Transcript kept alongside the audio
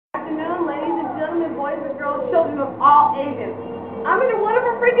boys and girls, children of all ages. I'm in a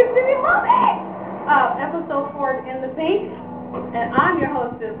wonderful freaking city, love it! Episode 4 in the pink, and I'm your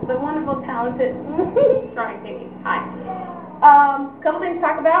hostess, the wonderful, talented, strong Pinky. Hi. Couple things to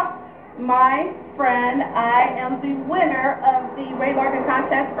talk about. My friend, I am the winner of the Larkin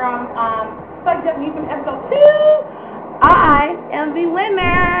contest from Fuck Jeff from episode 2. I am the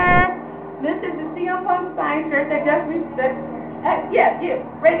winner. This is the CM Punk sign shirt that just reached. Yes,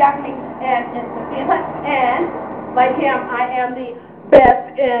 Ray got me, and like him, I am the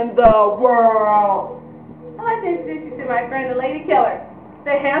best in the world. I'd like to introduce you to my friend, the Lady Killer,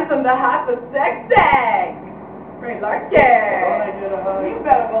 the handsome, the hot, the sexy, Ray Larkin. You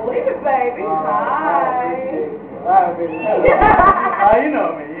better believe it, baby. Hi. You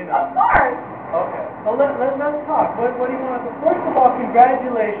know me, you know. Of course. Okay. So let's talk. What do you want to? First of all,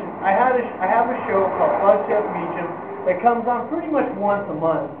 congratulations. I have a show called Fuck Jeff that comes on pretty much once a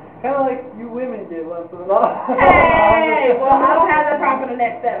month. Kind of like you women did once a month. Hey, well, I don't have that problem for the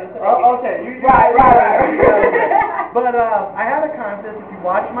next 7. So okay. Right. But I had a contest. If you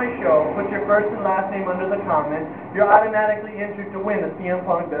watch my show, put your first and last name under the comment, you're automatically entered to win the CM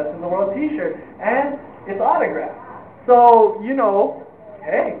Punk Best in the World T-shirt, and it's autographed. So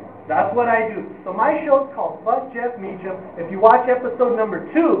hey, that's what I do. So my show's called Fuck Jeff Meacham. If you watch episode number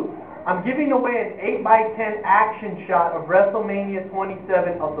 2. I'm giving away an 8x10 action shot of WrestleMania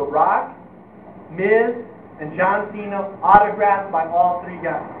 27 of The Rock, Miz, and John Cena, autographed by all 3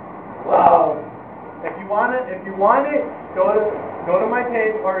 guys. Wow! If you want it, go to my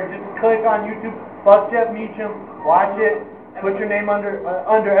page or just click on YouTube. Fuck Jeff Meacham. Watch it. Put your name under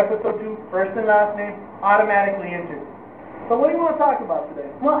episode 2, first and last name, automatically entered. So what do you want to talk about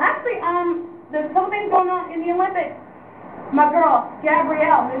today? Well, actually, there's some things going on in the Olympics. My girl,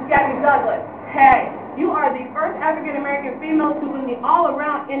 Miss Gabby Douglas. Hey, you are the first African-American female to win the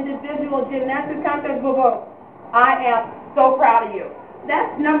all-around individual gymnastics contest. I am so proud of you.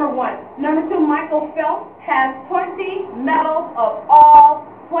 That's number 1. Number 2, Michael Phelps has 20 medals of all,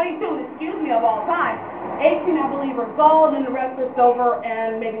 22, of all time. 18, I believe, are gold, and the rest are silver,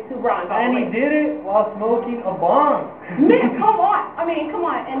 and maybe 2 bronze. And he did it while smoking a bong. Man, come on.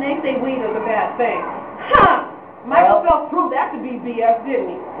 And they say weed is a bad thing. Huh. Michael Phelps proved that to be BS, didn't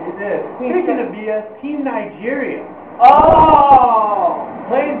he? He did. Speaking of BS, Team Nigeria.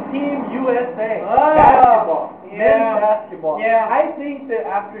 Playing Team USA. Basketball. Yeah. Men's basketball. Yeah. I think that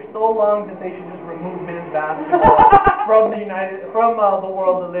after so long that they should just remove men's basketball from the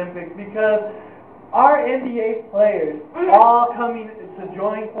World Olympics, because our NBA players all coming to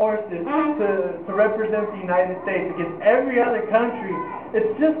join forces to represent the United States against every other country.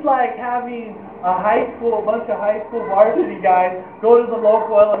 It's just like having a bunch of high school varsity guys go to the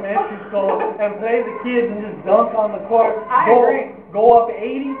local elementary school and play the kids and just dunk on the court. I agree. Go up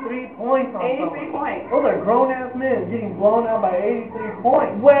 83 points on 83 points. Those are grown-ass men getting blown out by 83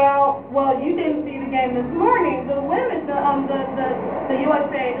 points. Well, you didn't see the game this morning. The women, the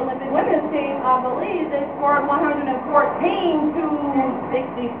USA Olympic women's team, I believe, they scored 114 to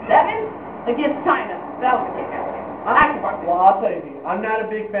 67 against China. That was a kick-out. Well, I'll tell you, I'm not a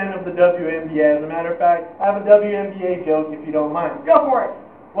big fan of the WNBA. As a matter of fact, I have a WNBA joke if you don't mind. Go for it.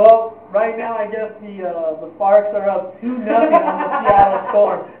 Well, right now I guess the Sparks are up 2-0 on the Seattle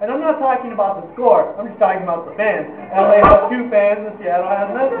Storm. And I'm not talking about the score, I'm just talking about the fans. LA has 2 fans and Seattle has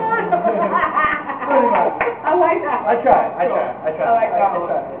nothing. Pretty much. I like that. I tried. I like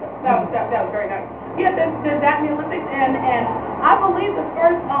that. That was very nice. Yeah, there's that in the Olympics, and I believe the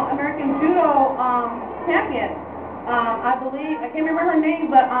first American judo champion. I believe, I can't remember her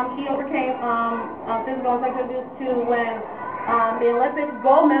name, but she overcame physical and sexual abuse to win the Olympic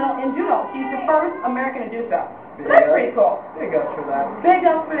gold medal in judo. She's the first American to do so. That's pretty cool. Big ups for that. Big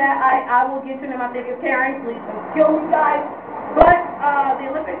ups for that. I will get to them. I think it's Karen. Please some skills, guys. But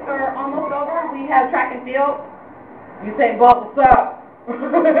the Olympics are almost over. We have track and field. You say, Bob, what's up?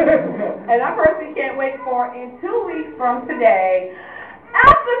 And I personally can't wait for, in 2 weeks from today,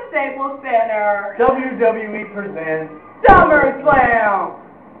 at the Staples Center, WWE presents SummerSlam.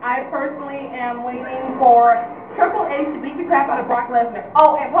 I personally am waiting for Triple H to beat the crap out of Brock Lesnar.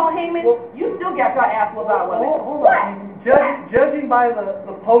 Oh, and Paul Heyman, you still got your ass whooped out with it. Hold on. Judging by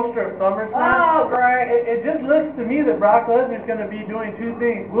the poster of SummerSlam, oh, great. It just looks to me that Brock Lesnar's going to be doing 2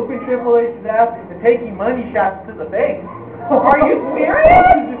 things: whooping Triple H's ass and taking money shots to the face. Are you serious?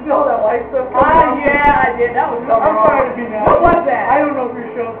 Did you see all that white stuff? Yeah, I did. That was so I'm wrong. sorry to be nasty. What was that? I don't know if your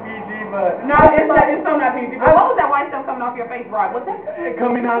show's PG, but no, it's so not PG. But what was that white stuff coming off your face, Brock? What's that?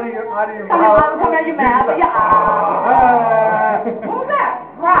 Coming out of your mouth. Coming out of your mouth. Yeah. What was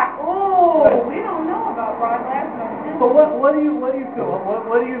that? Brock. Oh, we don't know about Brock Lesnar. So what do you feel?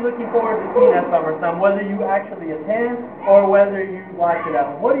 What are you looking forward to seeing at SummerSlam? Whether you actually attend or whether you watch it at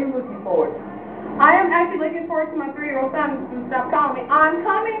home. What are you looking forward to? I am actually looking forward to my 3-year-old son to stop calling me. I'm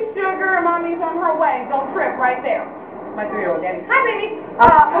coming, sugar. Mommy's on her way. Don't trip right there. My 3-year-old daddy. Hi, baby.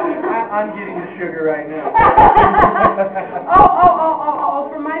 I'm getting the sugar right now.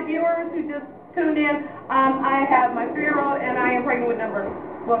 For my viewers who just tuned in, I have my 3-year-old and I am pregnant with number.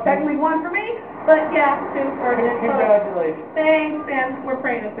 Well, technically 1 for me, but yeah, 2 for the Congratulations. Thanks, and we're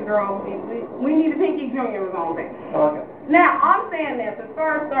praying it's a girl. We need a Pinky Junior was on thing. Okay. Now, I'm saying this, as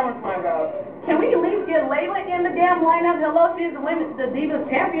far as SummerSlam goes, can we at least get Layla in the damn lineup? Hello, she's the Divas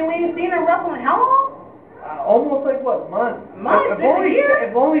champion. We ain't seen her wrestling how long? Almost like what, months? Months,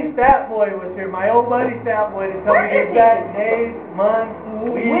 If only Fat Boy was here, my old buddy Fat Boy, to tell me exact days, months,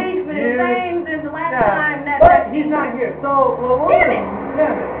 weeks, years. The same since the last time that. But he's not here, so damn it.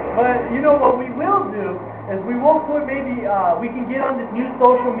 But you know what we will do is we will put maybe we can get on this new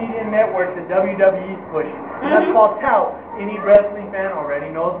social media network that WWE's pushing. That's called Tout. Any wrestling fan already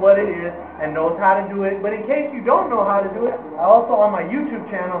knows what it is and knows how to do it. But in case you don't know how to do it, I also on my YouTube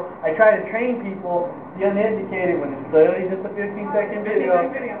channel I try to train people the uneducated when it's literally just a 15-second video.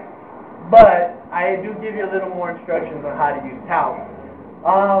 But I do give you a little more instructions on how to use Tout.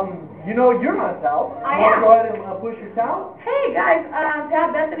 You know you're on Tout. I am. Want to go ahead and push your Tout? Hey guys,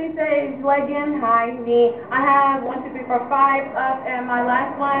 Tout Bethany says Leggin, hi me. I have 1, 2, 3, 4, 5 up, and my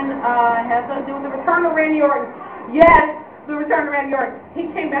last one has something to do with the return of Randy Orton. Yes, the return of Randy Orton. He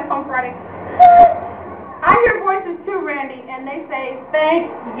came back on Friday. I hear voices too, Randy, and they say thank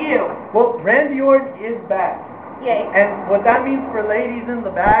you. Well, Randy Orton is back. Yay. And what that means for ladies in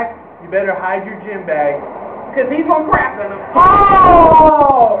the back, you better hide your gym bag. Because he's going to crap in them.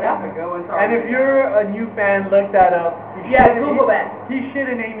 Oh! That's a good one. Sorry. And if you're a new fan, look that up. Google that. He shit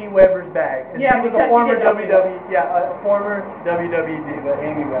in Amy Weber's bag. And yeah, she was a former former WWE diva,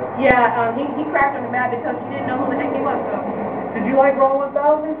 Amy Weber. Yeah, he crapped on the mat because she didn't know who the heck he was. So. Did you like Raw 1000?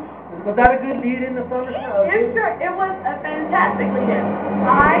 Was that a good lead in the SummerSlam? It was a fantastic lead in.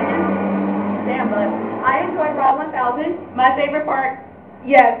 I enjoyed Raw 1000. My favorite part.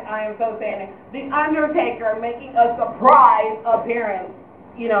 Yes, I am so saying it. The Undertaker making a surprise appearance,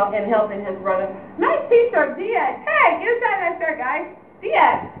 you know, and helping his brother. Nice t-shirt, Diaz. Hey, get inside that shirt, guys.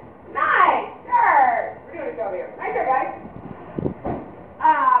 Diaz. Nice shirt. We're doing a show here. Nice shirt, guys.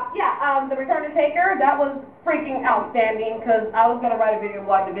 The Return of Taker, that was freaking outstanding because I was going to write a video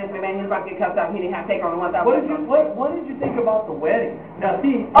watching Vince McMahon. He was about to get cussed out. He didn't have Taker on the 1000. What did you think about the wedding? Now,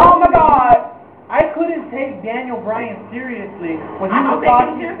 see. Oh, my God. I couldn't take Daniel Bryan seriously when he was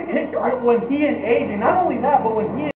talking, when he and AJ, not only that, but when he